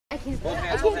Hold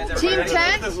hands, hold hands. Team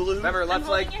 10. Remember, left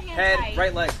leg, head,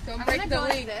 right leg. Don't break the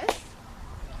link.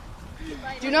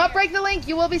 Do not break the link.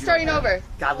 You will be starting over.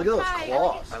 God, look at those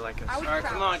claws. I like it. All right,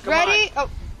 come on, come Ready? on.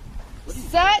 Oh.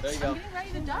 Set. There you go.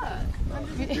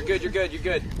 You're good, you're good, you're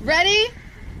good. Ready?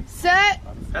 Set.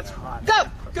 That's hot. Go.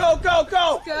 Go, go,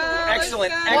 go! Go.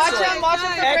 Excellent, Watch excellent. him. Watch him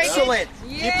for breakage. Excellent.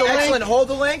 Keep the link. Excellent. Hold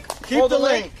the link. Keep the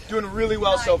link. Doing really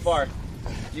well so far.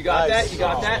 You got that? You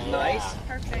got that? Nice.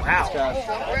 Perfect. Wow.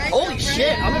 Holy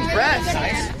shit, I'm impressed.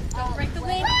 Nice. Don't break the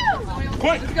link.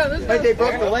 Point. Let's go. Let's go. Wait, they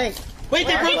broke the link. Wait,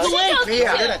 they broke the link.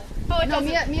 Mia. Oh, no,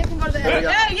 Mia can go to the end.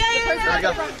 All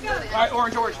right,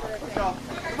 orange. Let's go.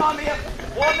 Come on, Mia.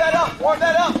 Warm that up. Warm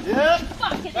that up. Yeah.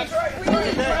 Fuck it. That's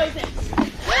right.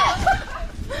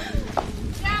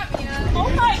 Oh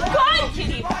my God,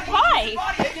 Kitty. Why?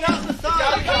 Take it out the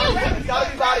side. It's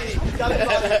gotta be body. It's gotta be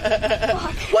body.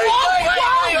 Wait.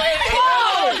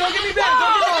 Don't get me back.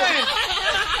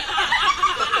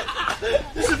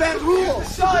 This event rules.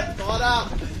 Son. Thought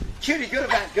out. Cutie, good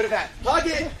event. Good event. Hug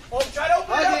it. Oh, try to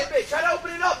open it up a bit. Try to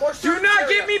open it up. More Do not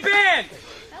get me banned!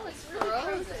 That looks really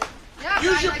frozen.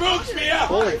 Use your boots, Mia!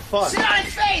 Holy fuck. Sit on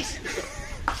his face.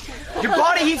 Your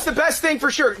body heat's the best thing for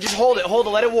sure. Just hold it,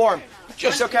 let it warm.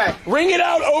 Just okay. Ring it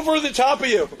out over the top of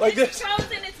you, like It's this.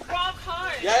 frozen. It's rock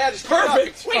hard. Yeah, just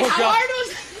Perfect! Wait, how hard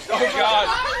was? Oh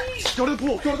God! Go to the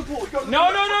pool. Go to the pool. Go to the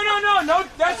No!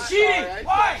 That's cheating!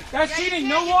 Why? That's cheating!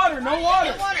 No water!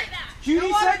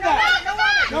 Judy said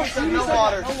that! No, Judy no said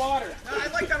water. that. No water! I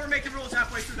like that we're making rules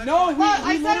halfway through. No, I we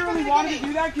said it literally from the wanted to beginning.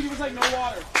 do that. Judy was like, no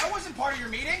water. That wasn't part of your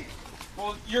meeting.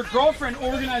 Well, your girlfriend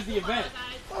organized the event.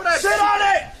 Sit on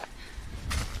it!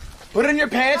 Put it in your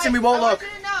pants and we won't I look.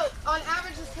 want you to know, on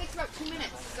average, this takes about 2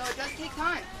 minutes, so it does take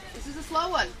time. This is a slow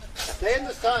one. Stay in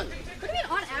the sun. What do you mean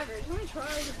on average? How many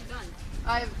trials have you done?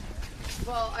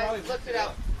 I've looked it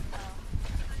up.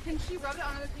 Can she rub it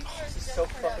on other people? Or is it So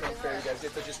fucking unfair, you guys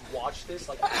get to just watch this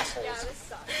like assholes. Yeah, this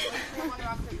sucks.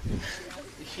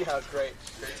 Yeah, great.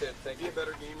 Great tip. Thank you.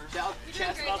 Better gamer.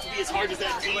 Chat's about to be as hard as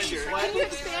that t-shirt. Can you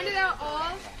expand it out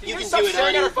all? You can Stop do it,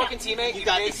 staring at our honey. fucking teammate. You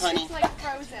got this, honey. It's like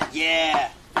frozen. Yeah.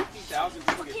 50,000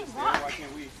 people get this there. Why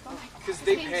can't we? Because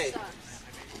they pay.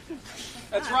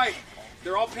 That's right.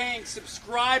 They're all paying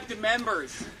subscribed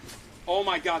members. Oh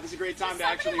my God, this is a great time to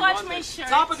actually watch run my this. shirt.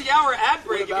 Top of the hour ad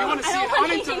break. If you want to see I it don't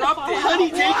want anything to fall uninterrupted. out. Honey,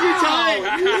 take your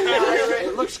time.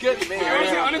 It looks good to me. If you want to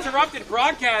see an uninterrupted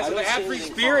broadcast with an ad-free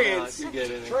experience, Turn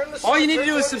the all you sun- need to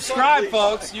do is turn the sun, subscribe, please.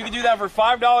 folks. You can do that for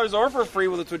 $5 or for free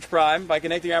with a Twitch Prime by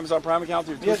connecting your Amazon Prime account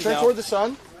to your Yeah, Twitch turn account. toward the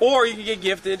sun. Or you can get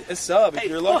gifted a sub if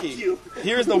you're lucky. fuck you.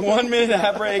 Here's the 1 minute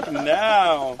ad break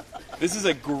now. This is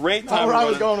a great time Where I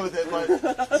was to run. going with it,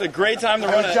 but It's a great time to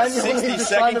run a genuinely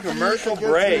just trying 60-second to commercial please a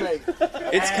good break.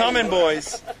 teammate. It's coming,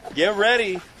 boys. Get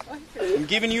ready. I'm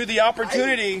giving you the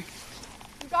opportunity.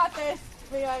 You got this.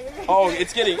 Oh,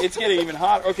 it's getting even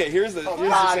hot. Okay, here's the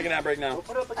second ad break now.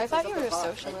 I thought you were a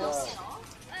socialist.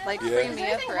 Like Yeah. free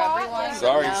Mia for everyone.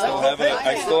 Sorry,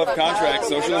 I still have contract.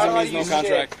 Socialism means no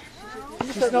contract.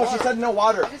 No, she said no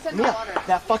water. Mia,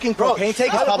 that fucking propane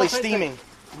tank is probably steaming.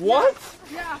 What?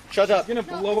 Shut up. She's gonna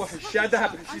blow up. Shut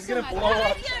up. She's gonna blow Good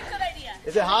up. idea, good idea.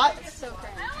 Is it hot? I don't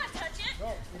want to touch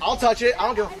it. I'll touch it. I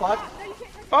don't give a fuck.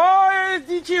 Oh,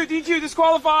 DQ,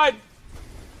 disqualified.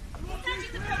 We'll touch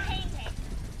it, the propane tank.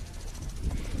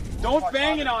 Don't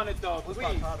bang it on it though,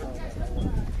 please.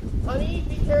 Honey,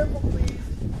 be careful, please.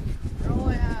 All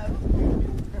I have.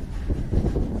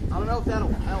 I don't know if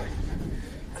that'll help.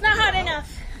 It's not hot enough.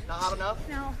 Not hot enough?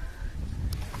 No.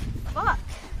 Fuck.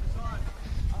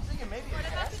 I was thinking maybe it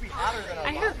has to be hotter than our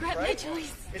I bodies, regret my right?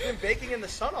 choice. It's been baking in the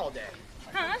sun all day.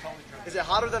 Huh? Is it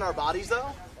hotter than our bodies, though?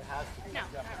 No.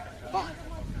 Fuck.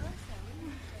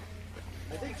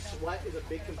 I think sweat is a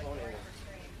big component of it.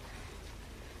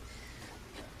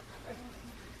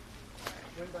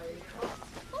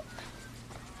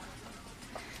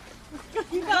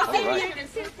 You got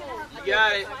it. You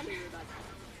got it.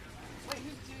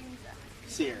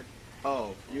 Sear.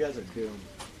 Oh, you guys are doomed.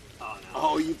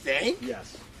 Oh, you think?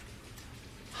 Yes.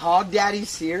 Hog Daddy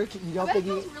Sear? You don't think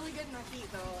he... really good in the heat,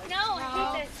 though. No,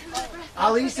 I hate this.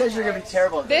 Ali says you're going to be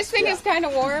terrible at This thing is kind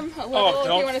of warm. A little, Oh, if you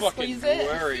don't want to fucking squeeze it.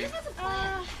 worry.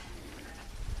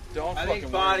 Don't I think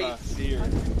fucking body- worry about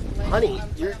Sear. Honey,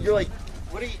 you're like,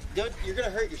 what are you? You're gonna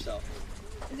hurt yourself.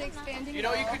 Is it expanding? You know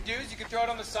what you could do is you could throw it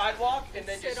on the sidewalk and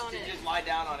then just lie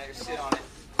down on it or sit on it.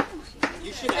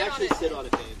 You should actually sit on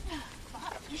it, babe.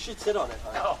 You should sit on it,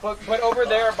 honey. But over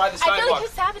there by the I feel like sidewalk. you're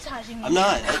sabotaging me. I'm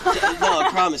not. No, I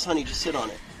promise, honey. Just sit on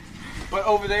it. But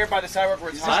over there by the sidewalk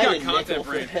where it's I hot. got content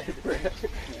brain.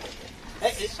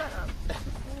 Hey,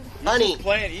 honey.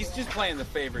 He's just playing the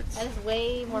favorites. That is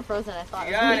way more frozen than I thought.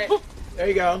 You got it. There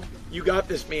you go. You got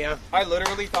this, Mia. I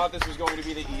literally thought this was going to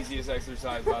be the easiest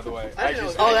exercise, by the way.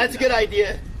 Oh, that's a good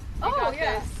idea. Oh,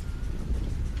 yeah.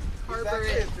 Harbor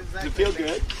it. Does it feel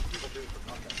good?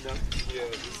 No. Yeah,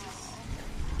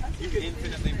 this is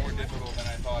infinitely more difficult than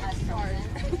I thought it was going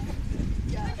to be.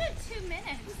 We did 2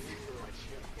 minutes.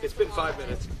 It's been 5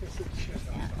 minutes.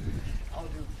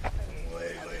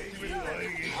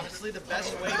 Honestly, the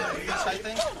best way to do this, I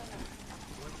think.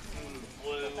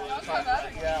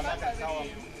 Yeah, I'm not gonna tell him.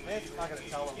 It's not gonna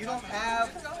tell him. You don't have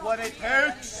what it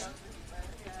takes.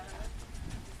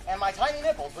 And my tiny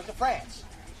nipples went to France.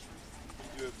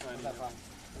 You have time. Where's that from?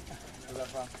 Where's that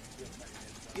from?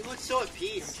 You look so at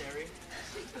peace, Harry.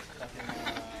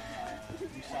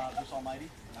 You saw This Almighty?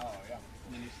 Oh, yeah.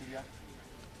 In the new studio?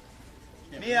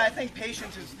 Mia, I think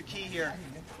patience is the key here.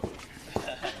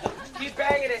 Keep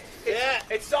banging it.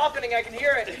 It's softening. I can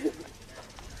hear it.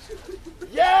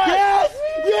 Yes!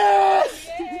 Yes!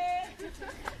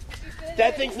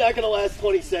 That thing's not gonna last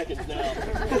 20 seconds now.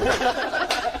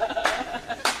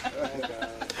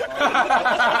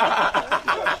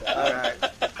 All right.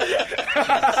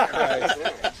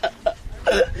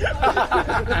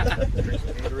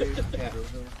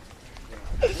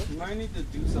 You might need to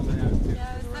do something else too.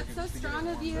 Yes, that's so strong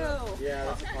of you. Yeah,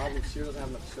 that's a problem. She doesn't have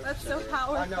enough surface. That's so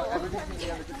powerful. I know, everything's going to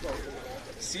be under control.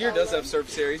 Sear does have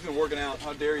surface area. He's been working out.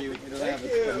 How dare you? He doesn't have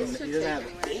it. He doesn't have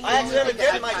it. I accidentally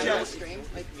did my jump. Stream,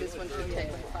 like this one should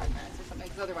take like 5 minutes or something,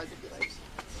 because otherwise it'd be like,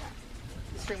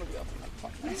 the stream would be open in like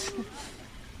 5 minutes.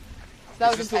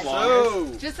 That was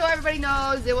intentional. Just so everybody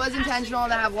knows, it was intentional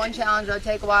to have one challenge that would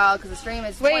take a while, because the stream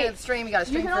is, point of the stream, you gotta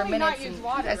stream for a minute, and you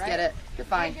guys get it. You're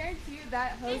fine. I guarantee you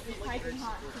that hose is piping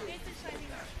hot too.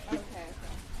 Okay.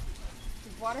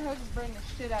 The water hose is burning the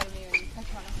shit out of me when you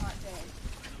touch on a hot day.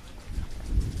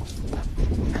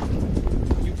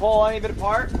 You pull any of it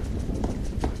apart?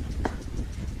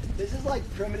 This is like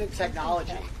primitive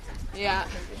technology. Yeah.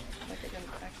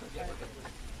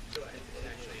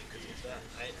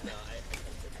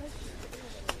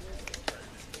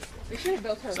 We should have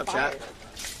built her a What's up, fire. chat?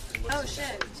 Oh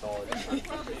shit.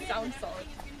 Sounds solid.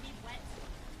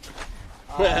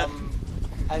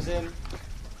 As in,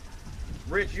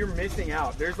 Rich, you're missing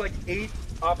out. There's like 8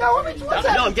 opportunities.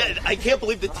 No, I'm getting. I can't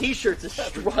believe the T-shirts is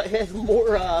it has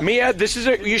more. Mia, this is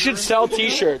you should sell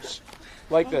T-shirts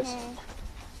like this.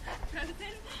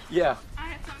 Yeah. I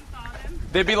have to unthaw them.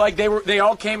 They'd be like they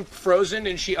all came frozen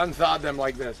and she unthawed them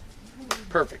like this.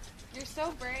 Perfect. You're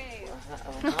so brave.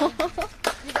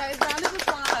 You guys, round of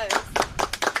applause.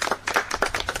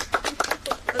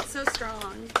 That's so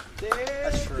strong.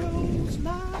 there goes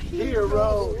my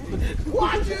hero.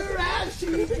 Watch her as she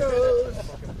goes.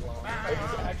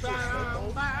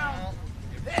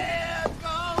 There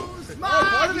goes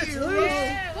my hero.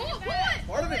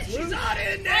 Part of it's loose. She's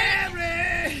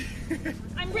ordinary.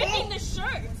 I'm ripping the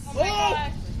shirt. Oh my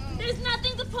gosh. There's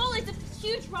nothing to pull. It's a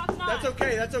huge rock knot. That's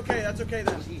okay. That's okay. That's okay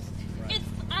then. It's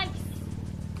ice.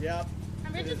 Yep.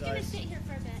 I'm just gonna sit here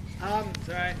for a bit. It's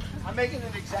all right. I'm making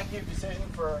an executive decision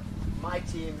for my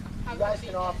team. You guys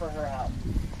can offer her help.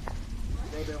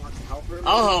 Anybody wants to help her?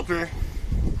 I'll help her.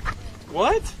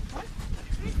 What?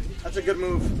 That's a good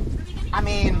move. I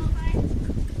mean,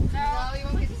 No, you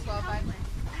won't get disqualified.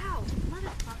 Ow,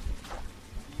 motherfucker.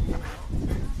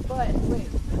 But, wait.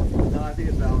 no, I think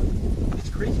it's valid. It's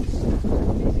crazy.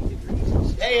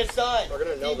 Hey, Hassan. We're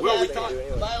gonna know Will, the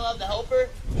am I allowed to help her?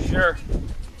 Sure.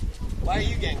 Why are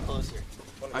you getting closer?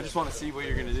 I just want to see what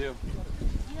you're gonna do. You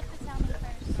have to tell me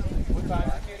first. What time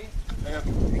is it, Katie?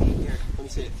 Here, let me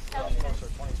see it. Tell me first.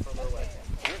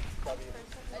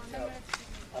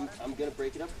 I'm gonna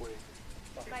break it up for you.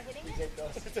 By hitting it?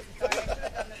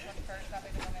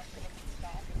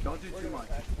 Don't do too much.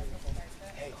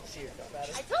 Hey, see her.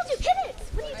 I told you, pivot!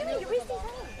 What are you doing? You're wasting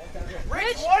time.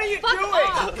 Rich, what are you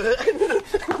doing?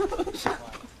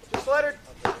 Just let her.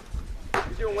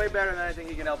 You're doing way better than anything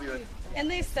he can help you with. And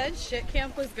they said shit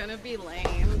camp was gonna be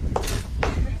lame.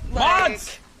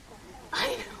 Mods!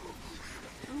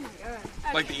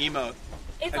 Like the emote.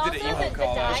 It's I also did an the emo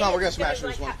call dye out. Sean, we're gonna is smash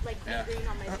like, this one. like Yeah. green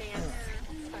on my pants.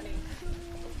 Funny.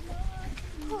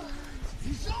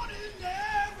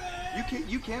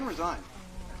 You can resign.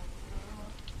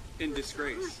 In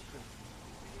disgrace.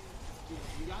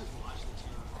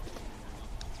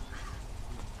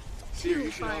 Sear,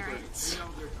 you should help her.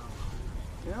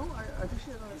 You know, I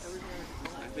appreciate everything.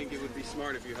 I think it would be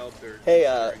smart if you helped her. Hey,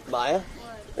 Maya.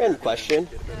 Random question.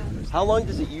 How long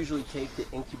does it usually take to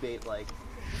incubate like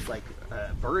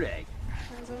a bird egg?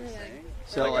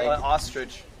 So like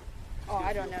ostrich. Oh,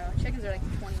 I don't know. Chickens are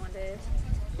like 21 days.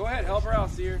 Go ahead, help her out,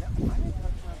 Sear.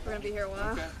 We're gonna be here a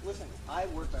while. Listen, I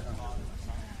work better.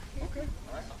 Okay.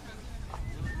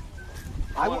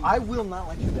 I will not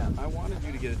let you down. I wanted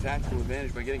you to get a tactical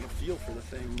advantage by getting a feel for the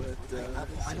thing, but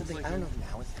I don't know if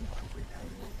now is the appropriate time.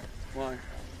 why?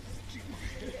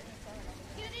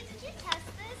 Judy, did you test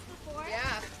this before?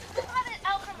 Yeah. Who got it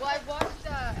out from Well, I watched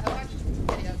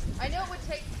videos. I know it would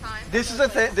take time. This is a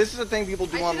thing. This is a thing people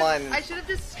do online. I should have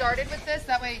just started with this.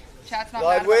 That way, chat's not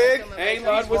mad about Ludwig. it. Hey,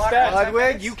 Lud, what's that?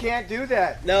 Ludwig, you can't do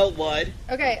that. No, Lud.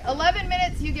 Okay, 11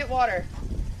 minutes. You get water.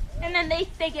 And then they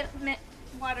get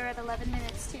water at 11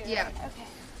 minutes too. Yeah. Right? Okay.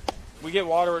 We get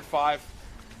water at 5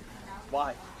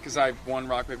 Why? because I won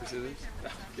rock paper scissors.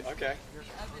 Okay.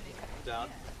 Down.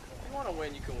 If you want to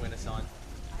win, you can win, Hassan.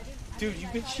 Dude,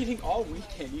 you've been cheating all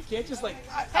weekend. You can't just like.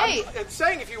 Hey, I'm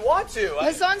saying if you want to.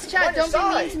 Hassan's chat. on your Don't be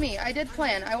mean side. to me. I did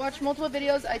plan. I watched multiple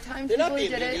videos. I timed They're not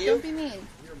people who being did mean it. to you. Don't be mean.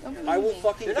 Don't be mean I will to me.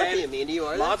 fucking They're not ban. being mean to you,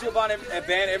 are they? Mods will ban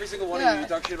every single one of you. You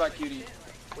talk shit about Cutie.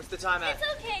 What's the time at? It's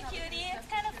okay, cutie. It's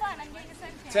kind of fun. I'm getting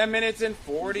a suntan. 10 minutes and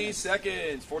 40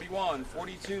 seconds. 41,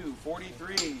 42,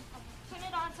 43. Turn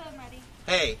it on so I'm ready.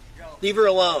 Hey, leave her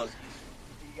alone.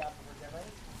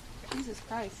 Jesus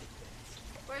Christ.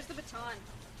 Where's the baton?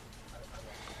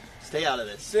 Stay out of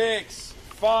this. 6,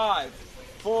 5,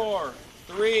 4,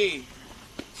 3,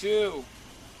 2,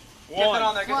 1. Get that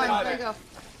on there. Get Come that on, on there there. you go.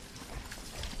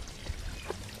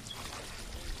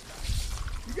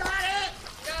 You got it.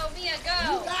 Go, Mia,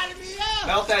 go. You got it, Mia.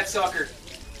 Melt that sucker.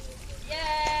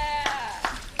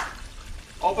 Yeah.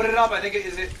 Open it up. I think it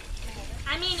is it.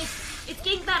 I mean, it's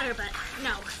getting better, but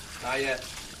no. Not yet.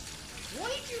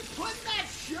 What did you put in that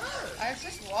shirt? It's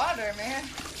just water, man.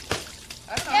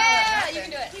 I don't know Yeah, how that you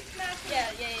can do happened.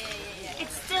 it. Yeah.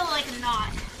 It's still like a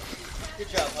knot. Good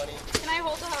job, honey. Can I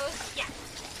hold the hose? Yeah.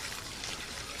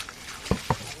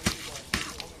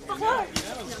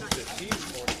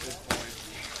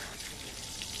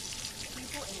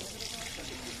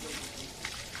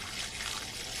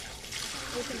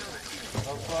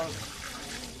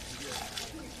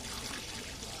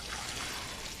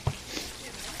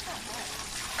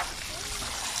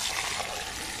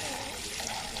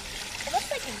 It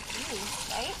looks like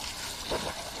infused, right?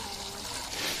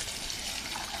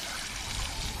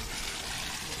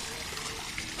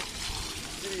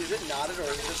 Is it knotted or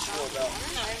is it just swirled up?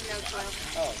 No, I have no clue.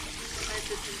 Oh. My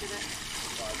assistant did it.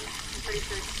 I'm pretty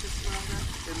sure it's just swirled up.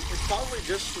 It's probably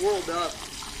just swirled up.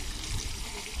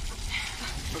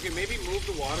 Okay, maybe move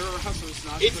the water around so it's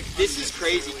not. This is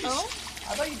crazy. Oh?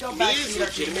 How about you go Mia back is to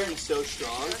legitimately so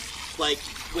strong. Like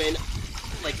when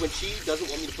she doesn't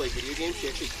want me to play video games, she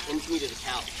actually pins me to the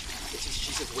couch.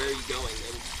 She says, "Where are you going?"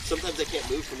 And sometimes I can't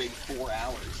move for maybe 4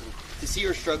 hours. And to see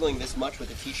her struggling this much with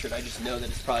a t-shirt, I just know that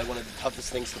it's probably one of the toughest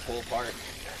things to pull apart.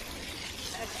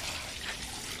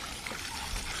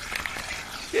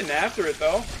 Getting after it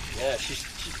though. Yeah, she's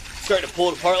starting to pull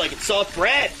it apart like it's soft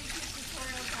bread.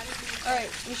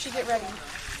 Alright, you should get ready.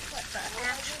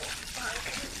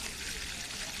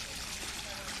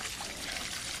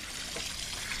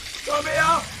 Go,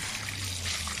 Mia.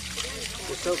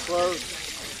 We're so close.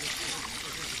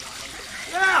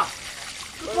 Yeah.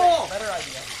 Good ball. Better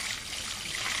idea.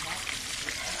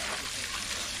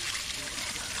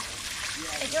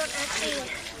 I don't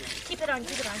actually. Keep it on.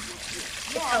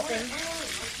 It's helping.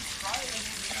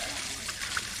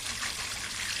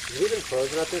 Is it even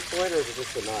frozen at this point, or is it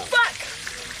just a knot? Fuck!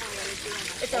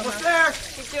 It's Almost over. there.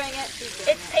 She's doing it.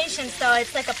 It's patience, though.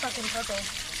 It's like a fucking puzzle.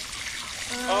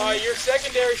 Your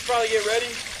secondary should probably get ready.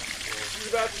 She's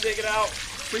about to take it out.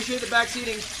 Appreciate the back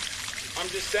seating. I'm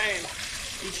just saying.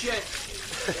 Eat shit.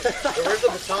 Where's the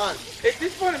baton? At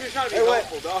this point, I'm just trying to be Hey, wait.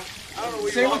 helpful, dog. I don't know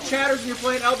what Same you're with chatters when you're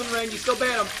playing Elden Ring. You still ban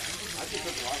them.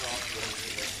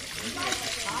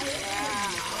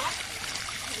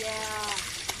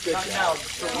 Yeah. Not now.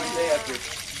 For one day after.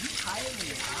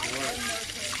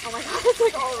 Oh my god, it's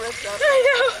like all ripped up. I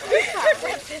know.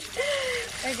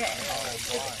 Okay.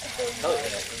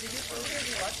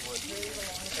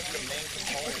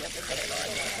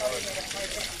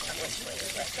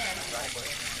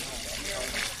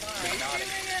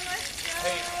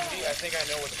 Hey, I think I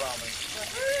know what the problem is.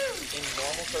 In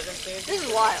normal circumstances, This is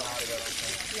wild.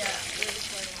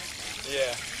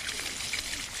 yeah.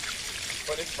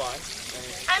 But it's fine.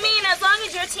 I mean, as long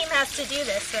as your team has to do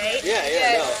this, right?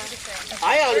 Yeah, no.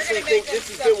 I honestly think this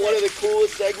has been one of the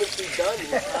coolest segments we've done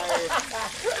the entire.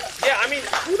 Yeah, I mean,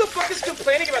 who the fuck is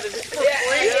complaining about this? This is for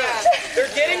free. Yeah.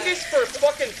 They're getting this for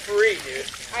fucking free, dude.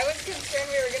 I was concerned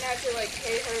we were gonna have to like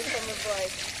pay her some of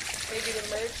like maybe the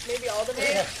merch, maybe all the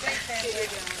merch.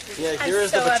 Yeah, I'm here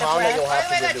is so the out of baton that breath. you'll By have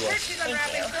the way, to that give to shirt us. she's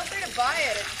unwrapping, feel free to buy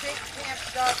it. It's fake camp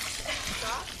stuff.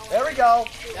 There we go.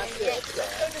 That's it. I'm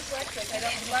so dyslexic. I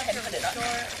don't left of the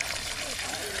store.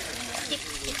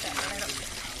 Keep that.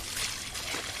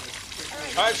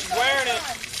 All right, she's wearing it.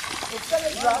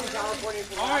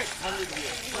 All right.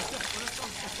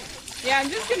 Yeah, I'm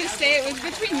just gonna say it was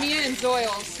between Mia and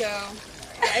Zoil, so yeah,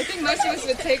 I think most of us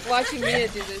would take watching Mia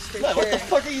do this for sure. What the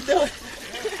fuck are you doing?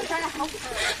 I'm trying to help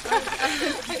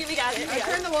her. Okay, we got it. I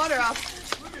turned the water off.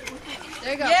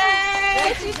 There you go.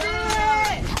 Yay! She did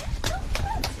it!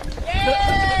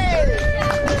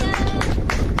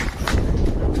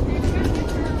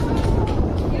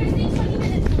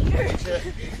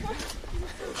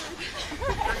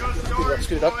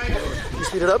 Speed it up. You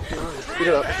speed it up. Speed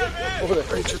it up. Over there.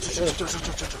 Hey, chill.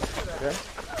 Okay.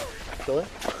 Still there?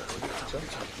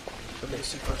 Okay,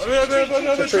 see first.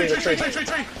 Tree.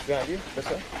 Behind you. This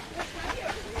way.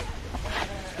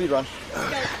 Speed run.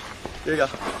 Here you go.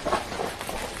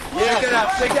 Shake that out.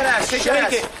 Shake that ass. Shake that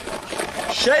ass.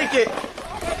 Shake it.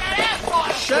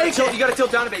 Shake it. You gotta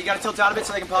tilt down a bit. You gotta tilt down a bit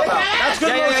so they can pop out. That's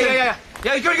good motion. Yeah,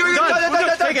 good.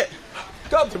 Done. Take it.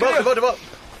 Go. Devote.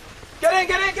 Get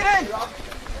in.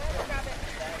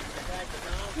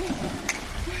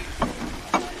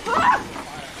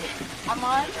 I'm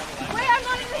on. Wait, I'm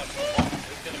on the seat.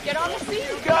 Get on the seat.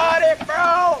 You got it,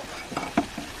 bro.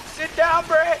 Sit down,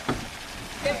 Britt.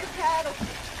 Get the paddle.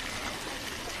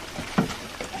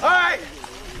 All right.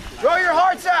 Throw your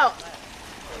hearts out.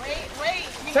 Wait.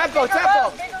 Tempo.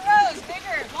 Bigger rows.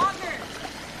 Bigger, longer.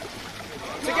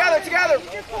 Together.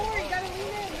 Your core, you gotta lean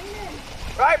in.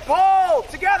 All right, pull.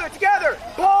 Together.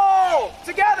 Pull.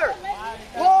 Together.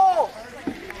 Pull.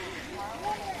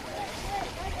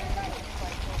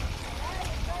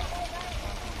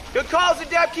 Good calls,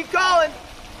 Adep. Keep calling.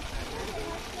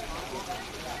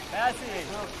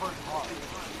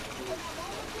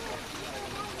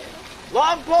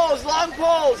 Long pulls.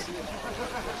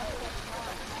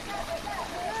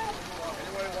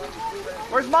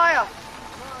 Where's Maya?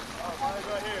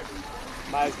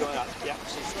 Maya's going up. Yeah.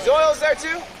 Zoil's there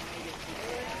too?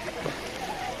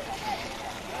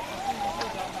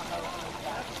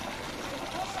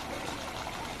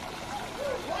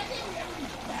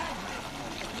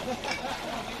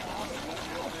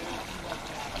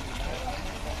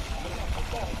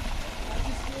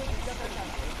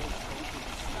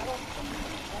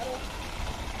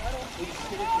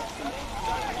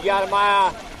 You got it,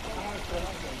 Maya.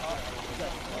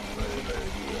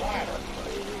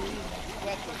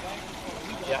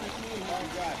 Yeah.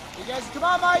 You guys, come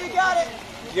on, Maya, you got it.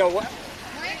 Yo, what?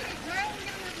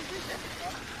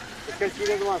 Because she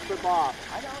doesn't want to flip off.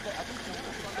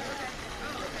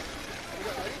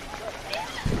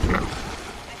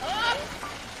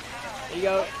 There you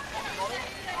go.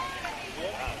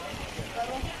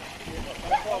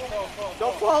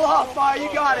 Don't fall off, Maya, you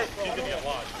got it.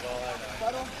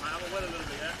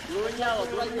 Blue and yellow.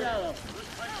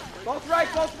 Both right.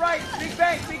 Big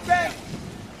bang.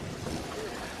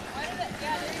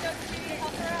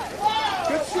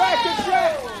 Good stretch.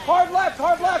 Hard left.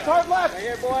 Right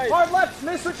here, boys. Hard left.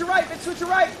 Mid switch your right.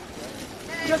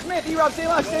 Just mid. D-Rob, stay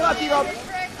left, D-Rob.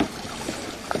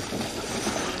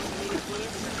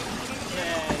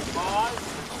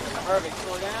 Perfect.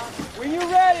 Slow down. When you're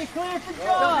ready, clear for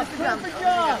jump.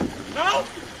 No.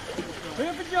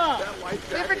 Clear for jump.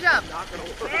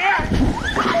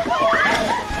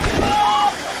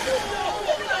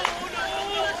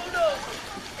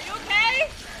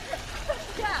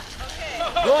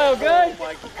 Doyle, good? Oh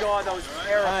my God, that was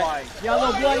terrifying.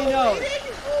 Yellow bloody nose.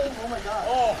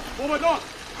 Oh my God.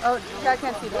 Oh, I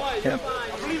can't see that.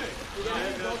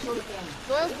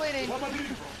 Doyle's bleeding.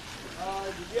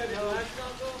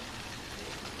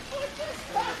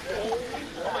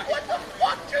 What the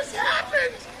fuck just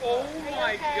happened? Oh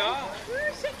my God.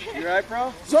 You alright,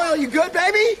 bro? Zoil, you good,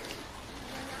 baby?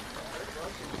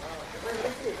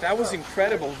 That was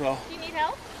incredible, though. Do you need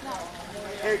help?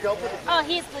 Here, go put it. Oh,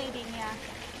 he's bleeding, yeah.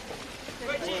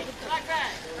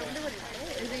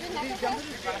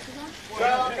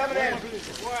 Zoil, I'm coming in.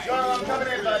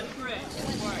 Bud.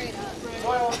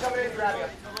 Zoil, I'm coming in, grab you.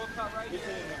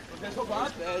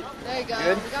 There you go.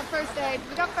 We got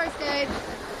first aid.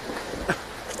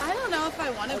 I don't know if I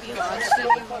want to be launched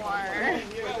anymore.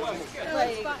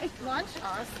 Like, launch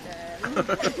Austin.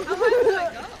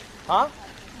 Huh?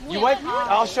 You went?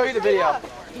 I'll show you the video.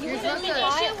 You're The supposed issue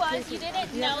to was you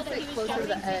didn't know that he was closer to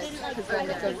jumping. the edge, because then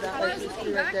it goes that like this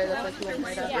tree right there. That's like you went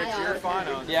right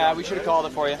up. Yeah, we should have called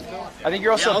it for you. I think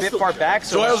you're also a bit far back.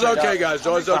 So Zoil's okay, guys.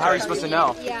 Zoil's How are you okay. supposed to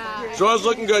know? Zoil's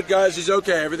looking good, guys. He's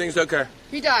okay. Everything's okay.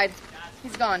 He died.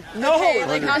 He's gone. No. Okay,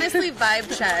 like honestly, vibe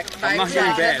check. Vibe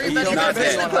check. Everybody, let's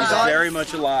get the He's vibes. very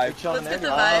much alive. Let's get the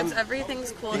vibes.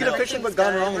 Everything's cool. You get a picture but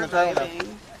gone wrong in the title.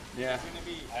 Yeah.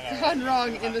 Gone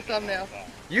wrong in the thumbnail.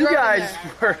 You guys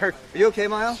were Are you okay,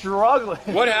 Miles? struggling.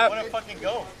 What happened?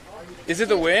 Is it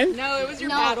the wind? No, it was your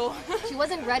paddle. She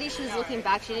wasn't ready. She was looking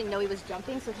back. She didn't know he was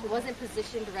jumping, so she wasn't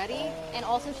positioned ready. And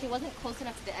also, she wasn't close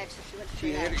enough to the edge, so she went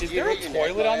straight out. Is there a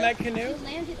toilet on that canoe? She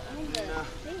landed on the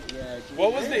thing.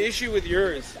 What was the issue with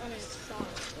yours?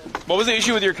 What was the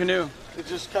issue with your canoe? It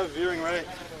just kept veering right.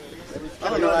 I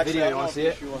don't know that video. You want to see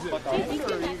it?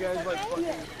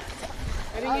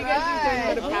 I think you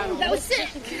guys are doing a paddle. That was sick.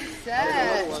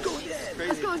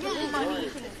 Let's go again.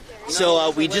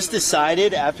 So we just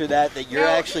decided after that you're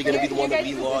actually going to be the one that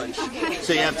we launch.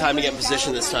 So you have time to get in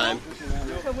position this time.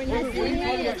 So when you're doing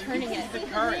that, you're turning it.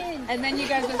 And then you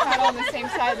guys are paddle on the same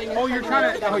side. Then You're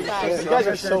trying to. You guys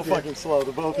are so fucking slow,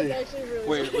 the both of you.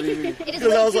 Wait, what do you mean? It is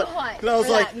way too hot. I was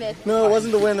like, no, it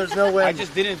wasn't the wind. There's no wind. I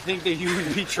just didn't think that you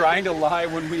would be trying to lie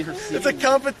when we were seeing. It's a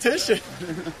competition.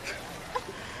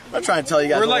 I'm trying to tell you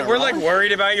guys. We're like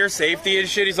worried about your safety and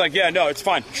shit. He's like, yeah, no, it's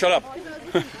fine. Shut up.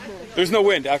 There's no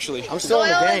wind, actually. I'm still in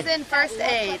the Doyle game. is in first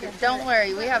aid. Don't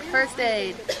worry, we have first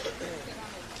aid.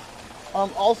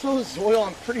 Also, Zoil,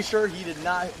 I'm pretty sure he did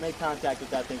not make contact with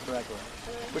that thing correctly,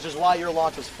 which is why your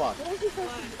launch was fucked.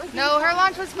 No, her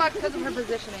launch was fucked because of her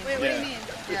positioning. Wait, what do you mean?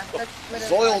 Yeah, that's what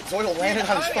it Zoil landed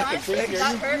on his fucking face.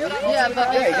 Yeah,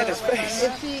 but Yeah, he hit his face.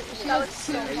 if she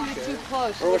was too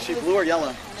close. Or was she blue or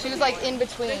yellow? She was like in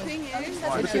between.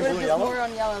 If she would have just more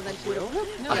on yellow, then she would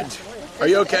have. Are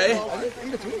you okay?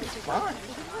 In between, it's fine.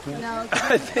 No.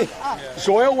 I think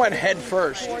Zoil went head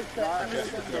first.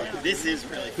 This is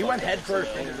really He went head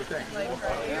first into the thing.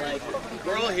 like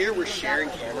we're all here. We're sharing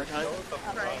camera time.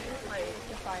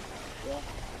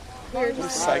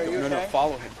 He's psycho. No,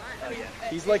 follow him.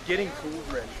 He's like getting tools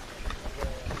ready.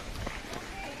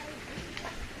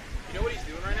 You know what he's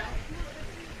doing right now?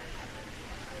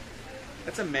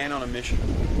 That's a man on a mission.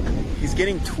 He's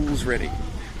getting tools ready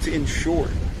to ensure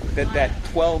that that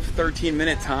 12,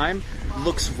 13-minute time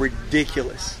looks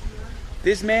ridiculous.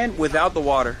 This man, without the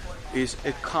water, is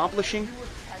accomplishing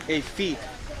a feat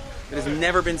that has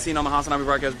never been seen on the HasanAbi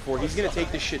broadcast before. He's going to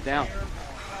take this shit down.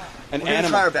 An We're gonna animal.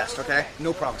 try our best, okay?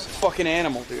 No promises. Fucking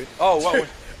animal, dude. Oh, what?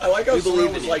 I like how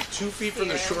Zoil was like 2 feet from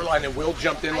the shoreline and Will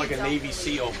jumped in like a Navy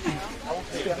SEAL.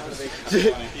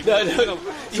 No.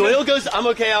 Zoil goes, I'm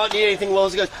okay, I don't need anything.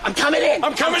 Wells goes, I'm coming in!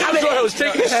 I'm coming in, Zoil. I was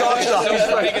taking his socks off. So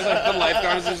funny because like the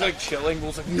lifeguard is just like chilling.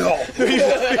 Will's like, No.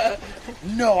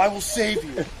 No, I will save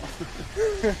you.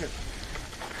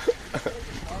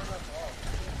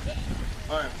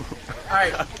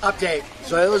 Alright, update.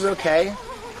 Zoil was okay.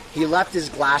 He left his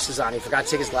glasses on. He forgot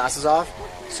to take his glasses off.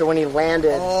 So when he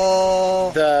landed,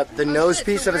 the nose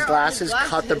piece of his glasses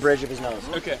cut the bridge of his nose.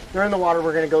 okay. They're in the water.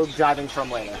 We're going to go diving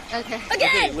from later. Okay.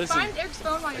 Okay, listen. Find Eric's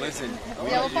phone while you're Listen.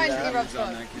 Yeah, we'll find Eric's on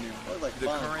phone. that canoe. The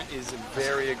current is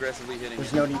very aggressively hitting.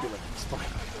 There's no need to win. It's fine.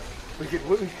 We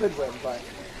could win, but...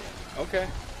 Okay.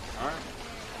 All right.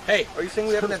 Hey, Are you saying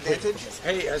we have an advantage?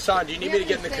 hey, Hassan, do you need me to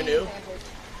get in the canoe?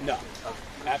 No.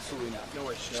 Absolutely not. No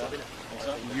worries.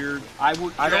 You're You're don't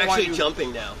want actually you.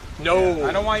 jumping now. No.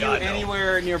 I don't want God, you no.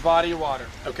 anywhere near body of water.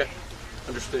 Okay.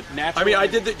 Understood. Natural. I mean, I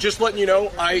did the, just letting you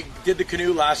know, I did the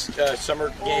canoe last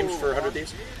summer games for 100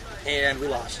 Thieves, and we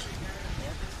lost.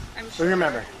 So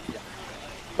remember.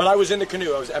 But I was in the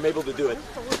canoe. I'm able to do it.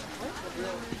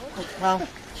 Well,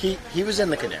 he was in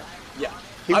the canoe. Yeah.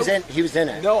 He was in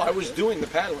it. No, I was doing the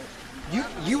paddling.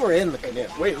 You were in the canoe.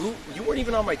 Wait, who? You weren't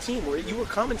even on my team, were you? You were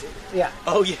commentating. Yeah.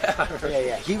 Oh, yeah.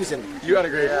 Yeah. He was in You had a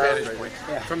great vantage point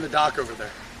from the dock over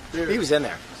there. He was in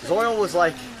there. Zoil was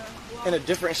like in a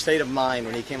different state of mind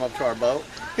when he came up to our boat.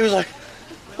 He was like,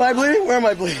 am I bleeding? Where am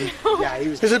I bleeding? Yeah, he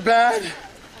was. Is it bad?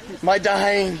 Am I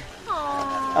dying?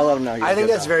 I let him know. I think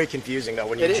that's very confusing though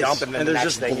when you jump and then there's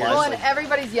just blood. Well, and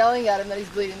everybody's yelling at him that he's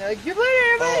bleeding. They're like, "You're bleeding,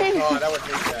 you're bleeding." Oh, that would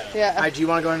make that. Yeah. All right, do you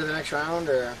want to go into the next round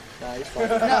or? Nah, he's fine.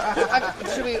 No, I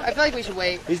feel like we should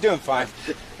wait. He's doing fine.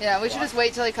 Yeah, we should just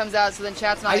wait till he comes out so then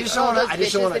chat's not I like, just oh, don't those want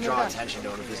to bitches, draw attention to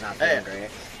him if he's not feeling great.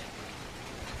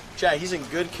 Chad, he's in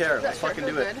good care. Let's fucking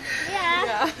do it.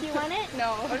 Yeah. You want it?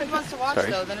 No. Or just wants to watch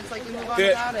though, then it's like we move on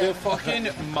without The it. fucking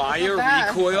Maya bad.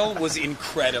 recoil was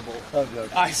incredible. Oh,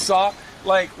 good. I saw,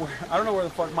 like, I don't know where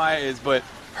the fuck Maya is, but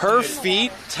her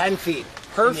feet, 10 feet.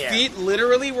 her feet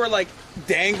literally were like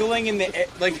dangling in the air.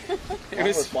 Like, it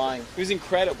was flying. It was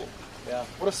incredible. Yeah.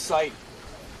 What a sight.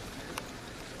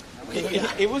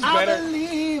 It was better.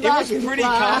 It was pretty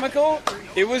comical.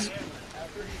 It was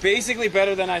basically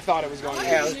better than I thought it was going to be.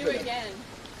 I want to do it again.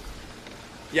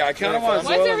 Yeah, I kind of want to.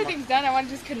 Once everything's done, I want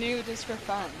to just canoe just for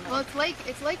fun. Well, it's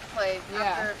lake play. Yeah.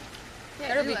 After,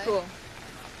 That'll be cool.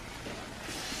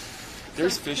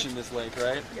 There's fish in this lake,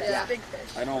 right? Yeah. Big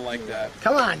fish. I don't like that.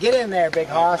 Come on, get in there, big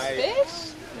hoss.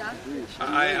 Fish?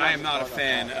 I am not a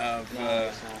fan of.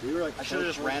 I should have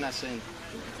just ran us in.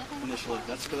 initially.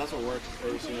 That's what works.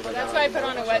 That's why I put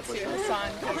on a wetsuit in the sun.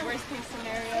 Because worst case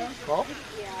scenario. Well,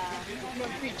 No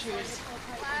creatures.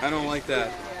 I don't like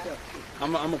that.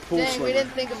 I'm a pool Dang, swimmer. we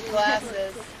didn't think of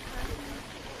glasses.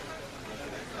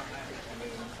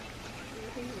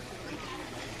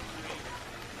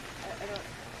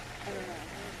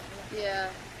 Yeah,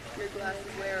 your glasses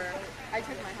wearer. I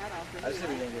took my hat off. I just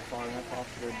think we're gonna get far enough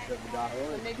off the dock.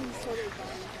 But maybe he's totally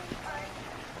fine.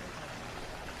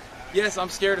 Yes, I'm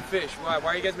scared of fish. Why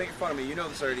are you guys making fun of me? You know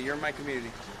this already. You're in my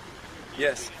community.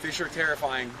 Yes, fish are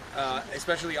terrifying,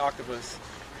 especially octopus.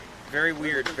 Very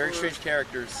weird, very strange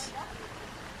characters.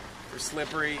 They're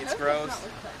slippery, it's gross.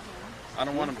 I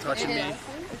don't want them touching me. This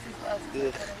is us.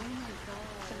 This is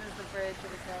the bridge of the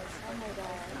coast. Oh my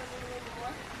god.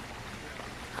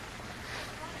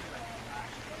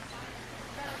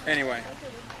 Anyway,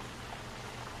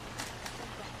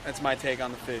 that's my take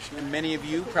on the fish. And many of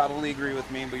you probably agree with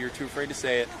me, but you're too afraid to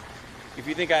say it. If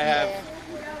you think I have,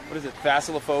 what is it,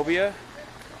 thalassophobia,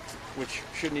 which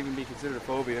shouldn't even be considered a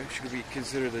phobia, should be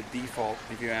considered the default,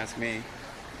 if you ask me.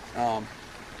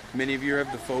 Many of you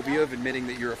have the phobia of admitting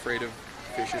that you're afraid of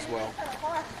fish as well.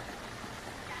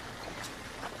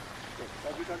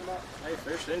 Hey,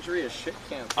 fish injury is shit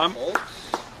camp. Look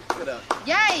at that.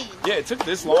 Yay! Yeah, it took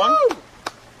this long. Woo!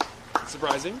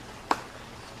 Surprising.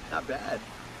 Not bad.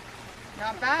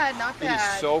 Not bad, not It is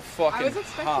bad. so I fucking was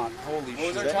expecting hot. that. Holy What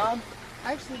was shit. our time?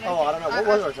 Actually, Oh, I don't know. What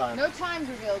was our time? No times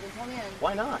revealed until the end.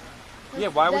 Why not? Yeah,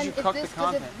 why would Then you if cuck this- the 'cause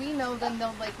content? If we know, then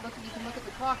they'll like look. You can look at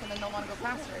the clock, and then they'll want to go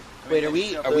faster. Wait, are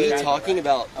we talking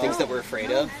about things that we're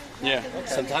afraid of? Yeah.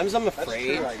 Sometimes I'm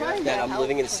afraid that I'm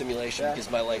living in a simulation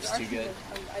because my life's too good.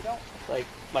 Like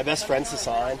my best friend's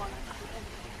Hasan.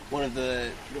 One of the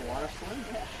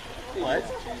what?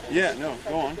 Yeah, no,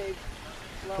 go on.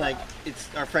 Like it's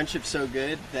our friendship's so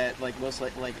good that like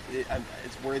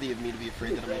it's worthy of me to be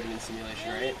afraid that I'm living in a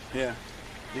simulation, right? Yeah.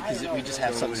 Because we just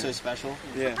have something so special.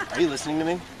 Yeah. Are you listening to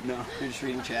me? No. You're just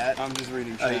reading chat. I'm just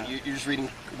reading chat. You're just reading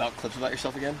about clips about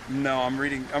yourself again? No, I'm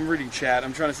reading chat.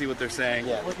 I'm trying to see what they're saying.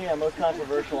 Yeah. Looking at most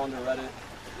controversial on the Reddit.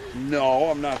 No,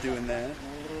 I'm not doing that.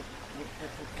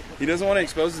 He doesn't want to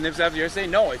expose his nips after yesterday?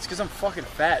 No, it's because I'm fucking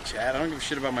fat, Chad. I don't give a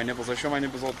shit about my nipples. I show my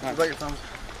nipples all the time. What about your thumbs?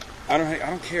 I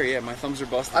don't care. Yeah, my thumbs are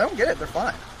busted. I don't get it. They're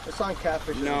fine. It's on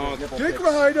catfish. No, Dick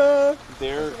rider.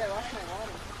 They're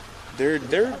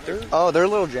Oh, they're a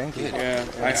little janky. yeah.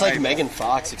 It's like Megan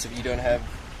Fox, except you don't have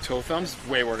toe thumbs.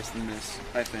 Way worse than this,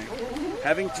 I think.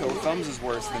 Having toe thumbs is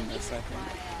worse than this, I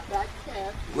think.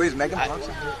 Wait, is Megan Fox?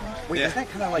 Wait, Yeah. isn't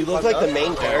that kind of like you look like the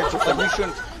main character from you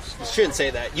shouldn't say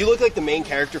that. You look like the main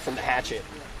character from The Hatchet.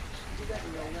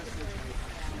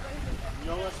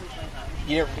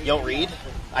 You don't read?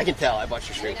 I can tell. I watched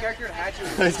your stream. Character in Hatchet.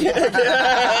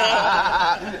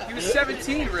 He was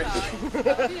 17, Rich.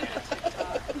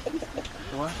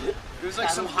 What? It was like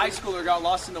some high schooler got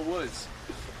lost in the woods.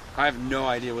 I have no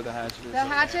idea what the hatchet is. The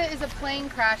hatchet is a plane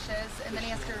crashes, and then he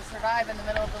has to survive in the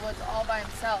middle of the woods all by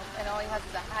himself, and all he has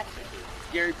is a hatchet.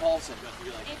 Gary Paulson.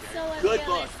 It's so Good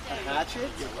book. unrealistic. Hatchet?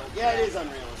 Yeah, it is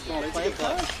unrealistic. It's a good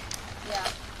book.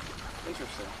 Yeah.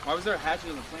 Interesting. Why was there a hatchet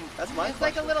in the plane? That's my It's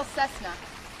like a little Cessna.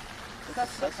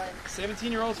 Cessna plane.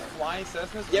 17-year-olds flying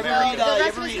Cessnas? You ever Well, read, the you rest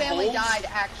ever of his read family Holes? died,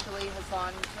 actually,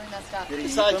 Hasan. It's really messed up.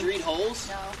 Besides, you read Holes?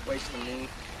 No. wasting me.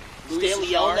 Stanley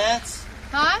Yelnats?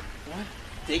 Huh?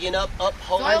 Digging up Doyle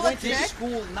holes. I went looks to sick.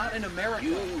 school, not in America.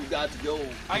 You got to go.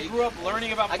 I grew up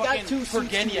learning about I got fucking 2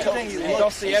 Virginia. suits and and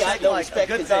Dostoevsky. got no like a respect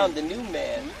good because I'm thing. the new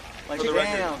man. Like, For the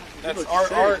record, damn. that's You look our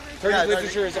sick. art. Turkish Yeah,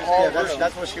 literature is all real.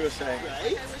 that's what she was saying.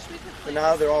 Right? But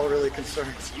now they're all really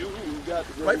concerned. You got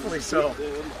to go Rightfully so.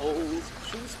 them holes.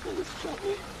 Shoes full of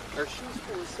shovel. Or shoes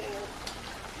full of sand.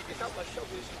 You got my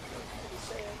shovels full of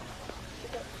sand. You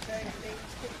got the tag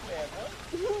names Kick Man,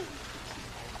 huh?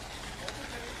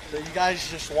 So you guys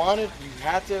just wanted, you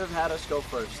had to have had us go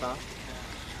first, huh?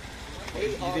 You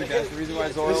think that's the reason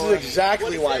why Zoro... This is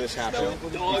exactly why this happened.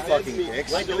 You fucking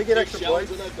dicks. Like, Can we get extra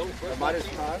points? Minus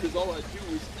time? Because all I do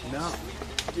is No.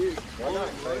 Why not?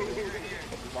 Why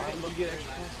did you get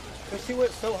extra points? Because she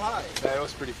went so high. That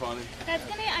was pretty funny. That's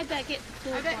gonna, I bet, get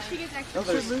cool. I bet she gets extra. No,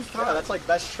 there's that's like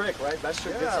best trick, right? Best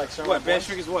trick gets like so What, much best points.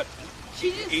 trick is what?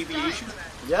 She just Aviation?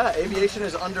 Yeah, aviation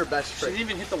is under best She trick. didn't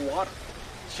even hit the water.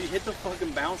 She hit the fucking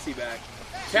bouncy back.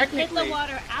 Hit Technically... the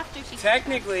water after she.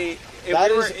 Technically, if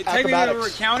That we were, is technically if we were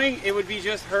acrobatics. counting, it would be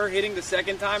just her hitting the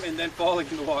second time and then falling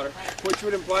in the water, which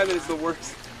would imply that it's the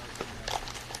worst.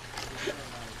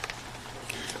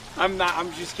 I'm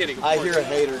just kidding. of I course. hear a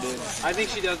hater, dude. I think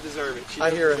she does deserve it. She I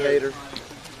does hear a deserve hater. it.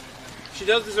 She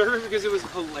does deserve it because it was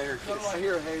hilarious. I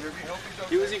hear a hater.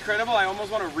 It was incredible. I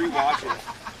almost want to rewatch it.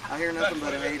 I hear nothing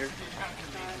but a hater.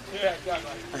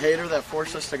 A hater that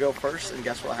forced us to go first, and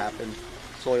guess what happened?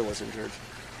 Zoya was injured.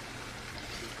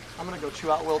 I'm gonna go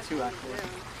chew out Will too, actually.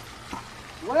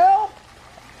 Will!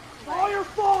 It's all your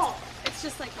fault! It's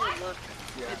just like your look.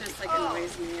 It just like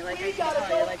annoys me. Like I can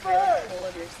tell you're like really full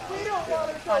of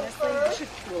yourself. Honestly, you should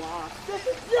cool off. This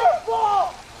is your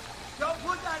fault! Don't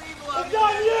put that evil on me! It's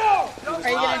on you! Are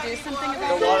you gonna do something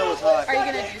about it? The water was hot. Are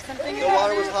you gonna do something The about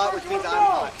water it? was hot, which means I'm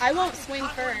hot. I won't swing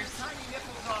first.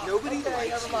 Nobody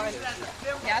likes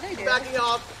Yeah, they do. Backing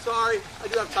off. Sorry, I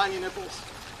do have tiny nipples.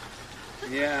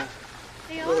 Yeah.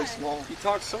 Really small. You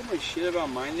talk so much shit about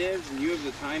my nibs, and you have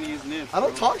the tiniest nips. I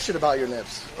don't talk shit about your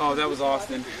nips. Oh, that was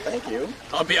Austin. Thank you.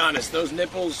 I'll be honest, those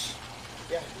nipples.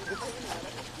 Yeah.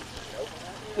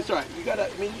 That's all right. You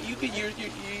gotta. I mean,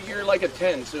 you're like a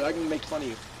 10, so I can make fun of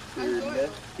you.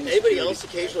 Anybody else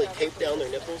occasionally tape down their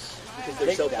nipples because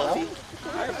they're so puffy?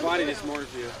 I have body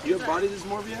dysmorphia. You have body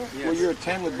dysmorphia? Yes. Well, you're a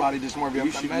 10 with body dysmorphia.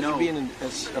 You should Imagine know. being a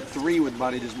 3 with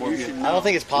body dysmorphia. I don't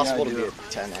think it's possible Yeah, I to be do.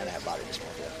 a 10 and have body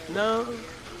dysmorphia. No.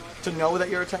 To know that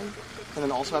you're a 10 and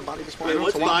then also have body dysmorphia. Wait,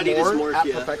 what's to want body more at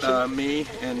dysmorphia? perfection. Me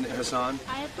and Hassan.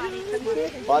 I have body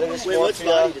dysmorphia. Body Wait, what's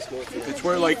body dysmorphia. dysmorphia? It's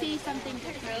where like. See something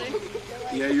particular.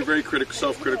 Yeah, you're very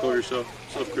self-critical of yourself.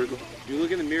 Self-critical. You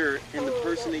look in the mirror, and the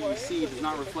person that you see does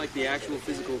not reflect the actual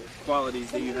physical qualities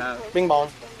that you have. Bing bong.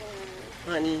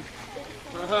 Honey.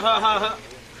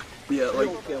 Yeah,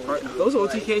 like those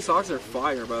OTK socks are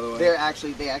fire, by the way. They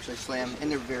actually slam,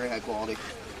 and they're very high quality.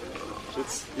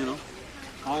 It's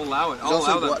I'll allow it. There's I'll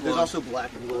also, allow that. there's blood. also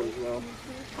black and gold as well.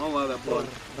 I'll allow that blood.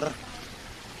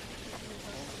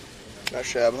 That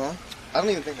shab, huh? I don't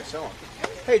even think they sell them.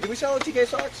 Hey, do we sell OTK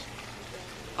socks?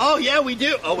 Oh yeah, we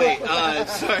do. Oh wait,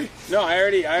 sorry. No, I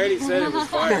already said it was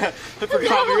fire. I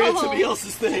forgot we were in somebody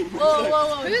else's thing.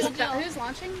 Whoa. Who's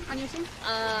launching on your team?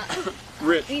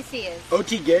 Rich. DC is.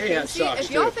 OT Gay has socks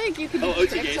If y'all too. think you can Oh, do OT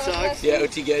trick gay socks, socks? Yeah,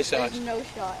 OT Gay socks. there's no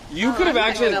shot. You could have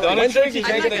actually done a When's trick. OTK You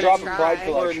gonna just drop a Pride were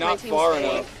collection? not far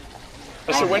enough.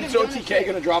 I said, when's OTK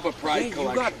gonna drop a Pride You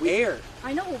collection? got air.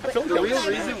 I know, but The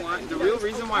real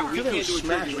reason why we can't do a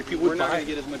trick is because we're not going to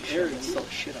get as much air.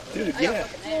 Dude, yeah.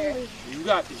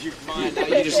 You're fine.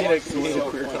 You just need a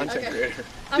queer content creator.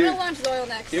 I'm gonna launch Zoil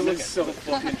next. It was so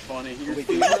fucking funny. Your feet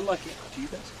were like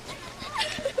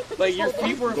your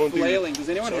feet were flailing. Does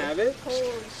anyone have it?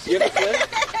 You have a clip?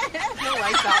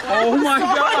 Oh my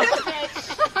god!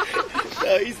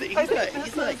 No, he's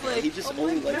like, he just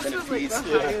only like kind of feeds.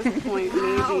 Point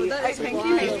maybe. I think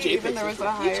you He's Even there was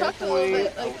a higher chucked a little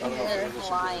bit, like, in They're there.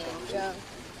 flying. Yeah.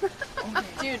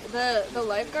 Dude, the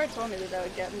lifeguard told me that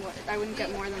I wouldn't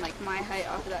get more than like my height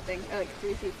off of that thing, like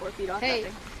 3 feet, 4 feet off Hey,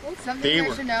 that thing. something you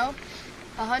guys should know.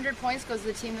 100 points goes to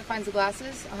the team that finds the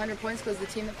glasses. 100 points goes to the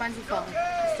team that finds the phone.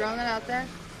 Just throwing that out there.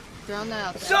 Throwing that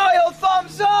out there. Zoil,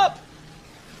 thumbs up!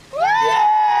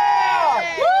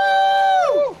 Yeah!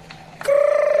 Woo!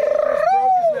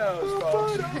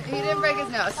 He didn't break his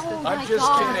nose. I'm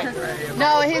just kidding.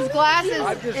 No, his glasses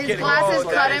kidding. glasses Oh,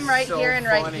 cut that him is right so here and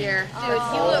right funny. here. Dude, he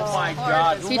Oh looks my hard.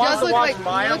 god. He does look like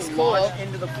he looks cool.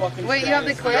 Into the fucking Wait, you have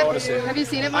the clip? Have you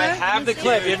seen it, I Maya? have the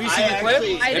clip. Have you seen the clip?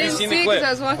 I Have you didn't seen see the because clip?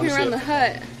 I was walking around the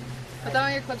hut. Put that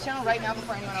on your clip channel right now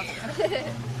before anyone else.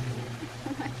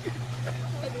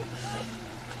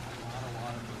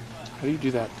 How do you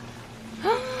do that?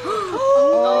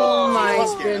 Oh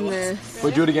my goodness.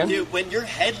 Wait, do it again? Dude, when your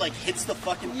head like hits the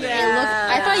fucking thing.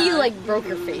 I thought you like broke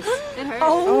her face. It hurts.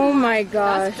 Oh my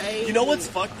gosh. You know what's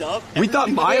fucked up? We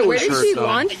thought Maya Where was did hurt she though.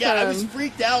 launch Yeah, I was from?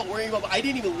 freaked out worrying about. I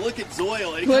didn't even look at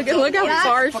Zoil. And it Look, comes look up, how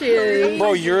far she is.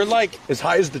 Bro, you're like As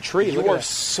high as the tree. you Look are at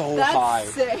so high,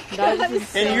 Sick.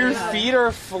 and your feet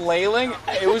are flailing.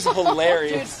 It was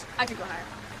hilarious. I could go higher.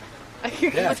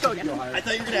 that. Let's go again. I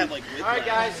thought you were gonna have like. All right,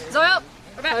 guys. Zoil,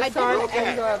 we're back. Hassan and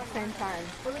Zoil at the same time.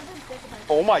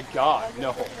 Oh my god,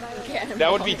 no.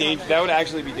 That would be That would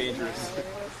actually be dangerous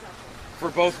for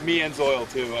both me and Zoil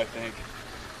too. I think.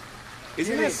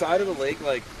 Isn't that side of the lake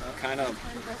like kind of?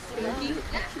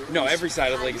 No, every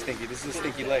side of the lake is stinky. This is a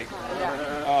stinky lake.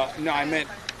 No, I meant,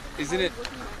 isn't it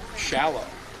shallow?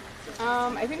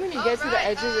 I think when you get to the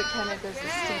edges, it kind of does the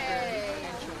stinker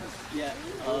entrance. Yeah.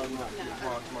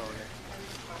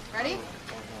 Ready?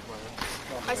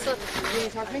 I still. You need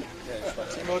to talk to me?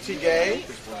 Timothy Gay.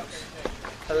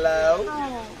 Hello.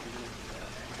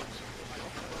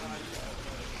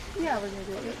 Yeah, we're gonna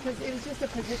do it because it was just a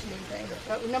positioning thing.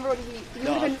 But remember what he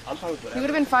No, would have been. I'm fine with He whatever. would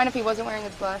have been fine if he wasn't wearing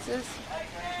his glasses.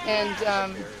 And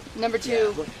number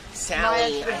two,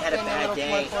 Sally, I had a bad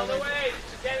day.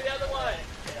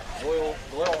 Zoil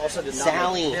also did not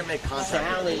Sally. didn't make contact.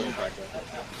 Sally.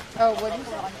 Oh, what is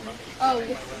that? Oh,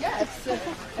 yes. I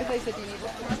thought you said you need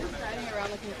that. Riding around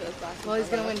looking for those glasses. Well, he's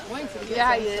going to win points. If he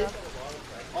Yeah, gets he them, is.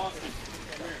 so.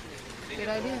 Good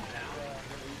idea.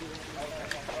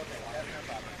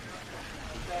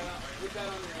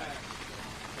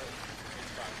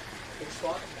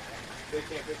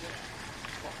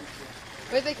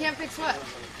 Wait, they can't fix what?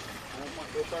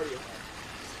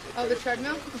 Oh, the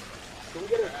treadmill? Can we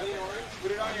get a clean orange?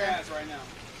 Put it on your ass right now.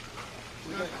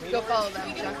 Go follow them.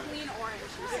 We get a clean orange.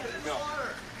 Go.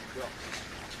 Go.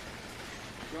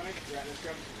 Yeah, let's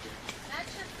grab it.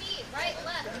 That's your feet. Right,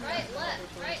 left, right, left,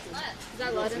 right, left. Is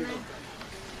that lead in there?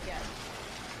 Yeah.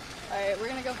 Alright, we're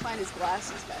gonna go find his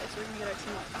glasses, guys. We're gonna get our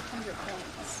team like 100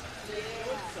 points.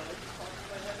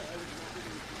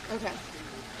 Okay.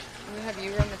 I'm going to have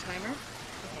you run the timer.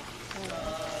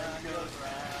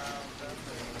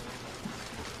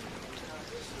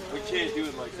 We can't do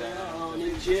it like that.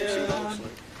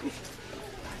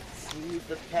 See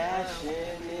the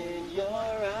passion in your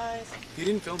eyes. He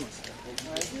didn't film us.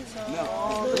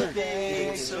 No. The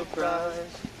big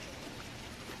surprise.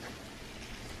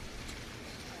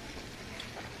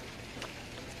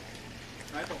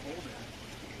 I have to hold it.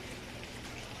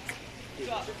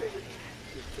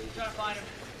 Trying to find him.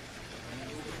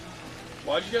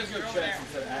 Why'd you guys go chest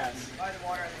instead of ass? By the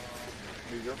water.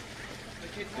 There you go. The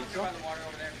kid's by the water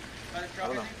over there. Let it drop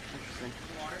in there. Interesting. In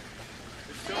the water.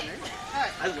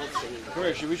 I love singing. Come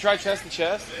here, should we try chest to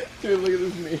chest? Dude, look at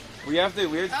this me. We have to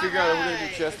figure out if we're gonna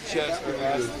do chest to chest or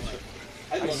ass to chest.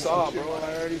 I saw, bro. I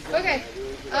already. Okay.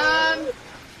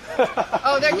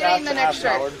 Oh, they're getting the next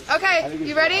shirt. Okay,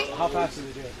 you ready? How fast do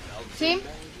they do it? Team?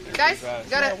 Guys,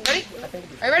 got it. Ready?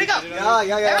 Are you ready to go?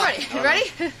 Yeah. Everybody, you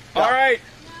ready? All right.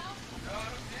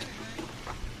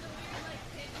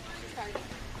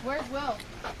 Where's Will?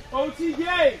 OT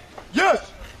gay.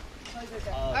 Yes!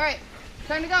 All right,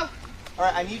 time to go. All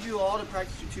right, I need you all to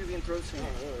practice your Tubian throat singing.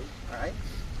 All right?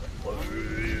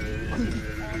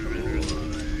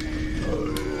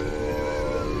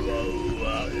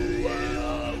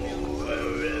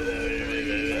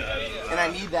 And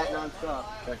I need that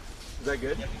non-stop. Okay. Is that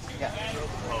good? Yeah.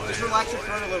 Just relax your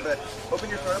throat a little bit. Open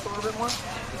your throat up a little bit more.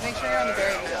 Make sure you're on the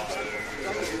very end.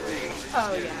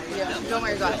 Oh, yeah. Don't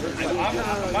wear your glasses.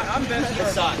 I'm best.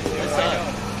 Hassan,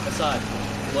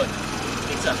 look,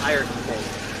 it's a hierarchy thing.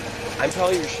 I'm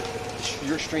probably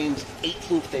your stream's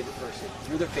 18th favorite person.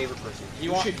 You're their favorite person.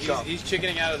 He's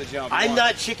chickening out of the jump. I'm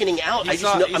not chickening out. I'm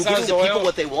giving the people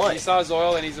what they want. He saw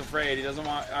Zoil and he's afraid. He doesn't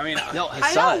want. I mean, no, I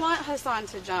Hassan. don't want Hassan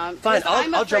to jump. Fine,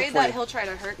 I'm I'll afraid jump for that you. he'll try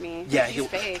to hurt me. Yeah, he's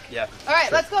fake. Yeah. All right,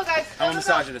 let's go, guys. I'm a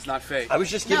misogynist, not fake. I was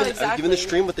just No, giving, exactly. giving the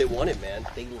stream what they wanted, man.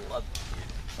 They love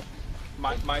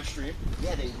My stream.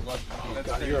 Yeah, they love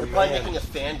you. You're probably making a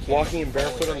fan cam. Walking in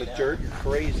barefoot on the dirt, you're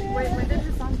crazy. Wait, when did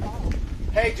Hassan fall?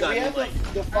 Hey, do we have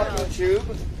the fucking tube?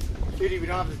 Dude, we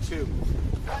don't have the tube.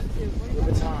 The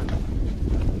baton.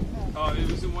 Oh, it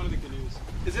was in one of the canoes.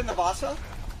 Is it in the Vasa?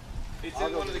 It's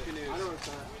in one of the canoes. I know where it's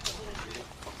at.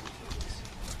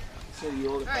 All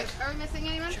right, are we missing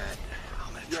anyone?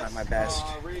 I'm gonna try my best.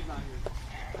 Ray's not here.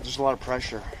 There's a lot of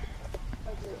pressure.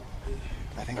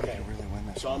 I think we can really win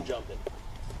this. So I'm jumping.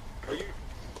 Are you?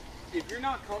 If you're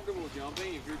not comfortable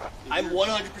jumping, I'm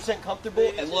 100%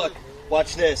 comfortable. And look,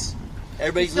 watch this.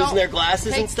 Everybody's losing their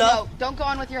glasses and stuff. No, don't go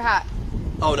on with your hat.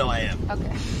 Oh no, I am.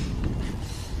 Okay.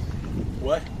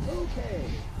 What? Okay.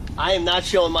 I am not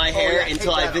showing my hair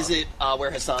until I visit where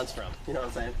Hassan's from. You know what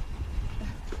I'm saying?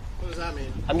 What does that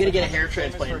mean? I'm gonna get a hair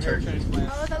transplant in Turkey.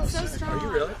 Oh, that's so strong. Are you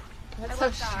really? That's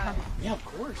so strong. Yeah, of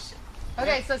course.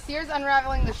 Okay, so Sear's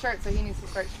unraveling the shirt, so he needs to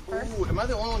start first. Ooh, am I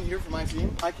the only one here for my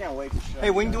team? I can't wait to show. Hey,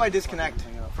 when do I disconnect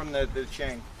from the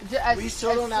chain? We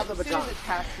still don't have the baton. As soon as it's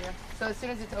past you. So as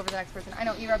soon as it's over the next person. I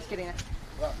know, E-Rob's getting it.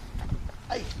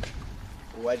 Hey.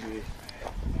 Wedgie.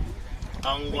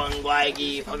 I mean, I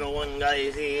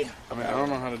don't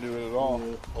know how to do it at all.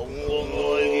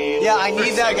 Yeah, I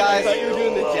need that, guys. I thought you were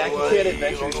doing the Jackie Chan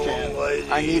Adventures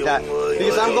chant. I need that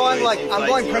because I'm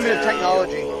going primitive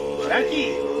technology.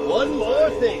 Jackie, one more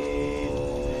thing.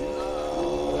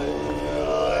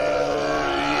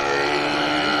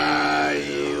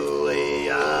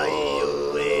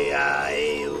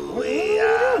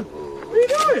 What are you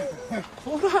doing?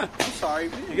 Hold on. I'm sorry.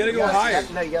 You gotta go higher.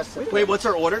 No, you guys. Wait, what's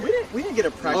our order? We didn't get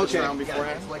a practice round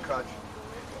beforehand. My crotch.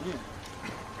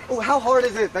 Oh, how hard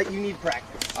is it that you need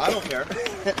practice? I don't care.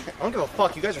 I don't give a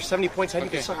fuck. You guys are 70 points ahead. You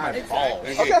can suck my balls.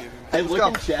 Okay. I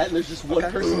look in chat and there's just one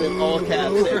person in all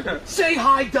caps saying, "Say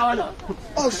hi, Donna."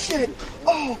 Oh shit.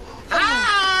 Oh.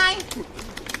 Hi! I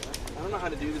don't know how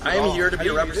to do this. I am here to be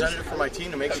a representative for my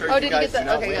team to make sure Oh, you did you guys get do the?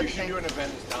 not Okay, win. got the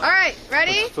thing. All right,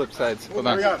 ready? Flip sides. Hold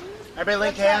Hurry on. up. Everybody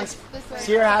link hands.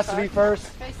 Sierra has to be first.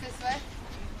 Face this way.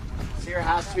 Sierra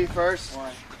has to be first.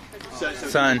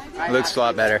 Son, looks a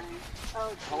lot better.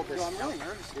 Hold this. I'm really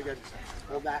nervous. You're good.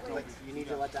 Hold that. Like, you need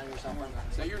to let down yourself.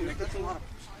 Is that your nick? That's a lot of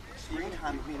screen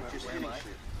time of me just hitting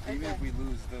shit. Even if we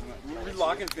lose, are we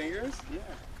locking fingers? Yeah.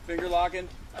 Finger locking.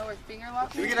 Oh, we're finger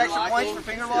locking? Do we get extra points for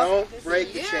finger locking? Don't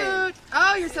break the chain.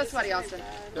 Oh, you're so sweaty, Austin.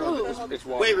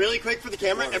 Wait, really quick for the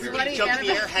camera. Everybody jump in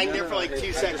the air, hang there for like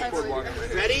 2 seconds.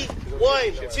 Ready?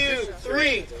 1, 2,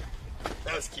 3.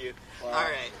 That was cute. All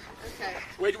right. Okay.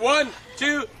 Wait, 1,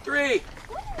 2, 3.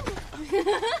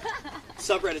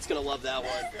 Subreddit's gonna love that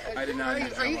one. I did not.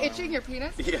 Are you itching your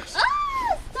penis? Yes.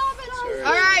 Ah, stop it, Austin.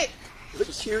 All right. Look,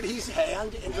 Cutie's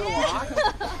hand interlock.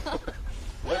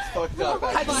 That's fucked up.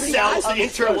 Sounds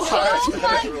interlocked.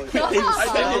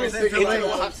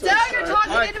 Now you're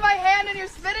talking into my hand and you're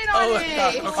spitting on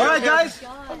me. All right, guys.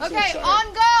 Okay,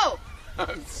 on go.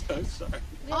 I'm so sorry.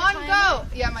 On go.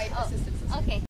 Yeah, my assistant. Okay.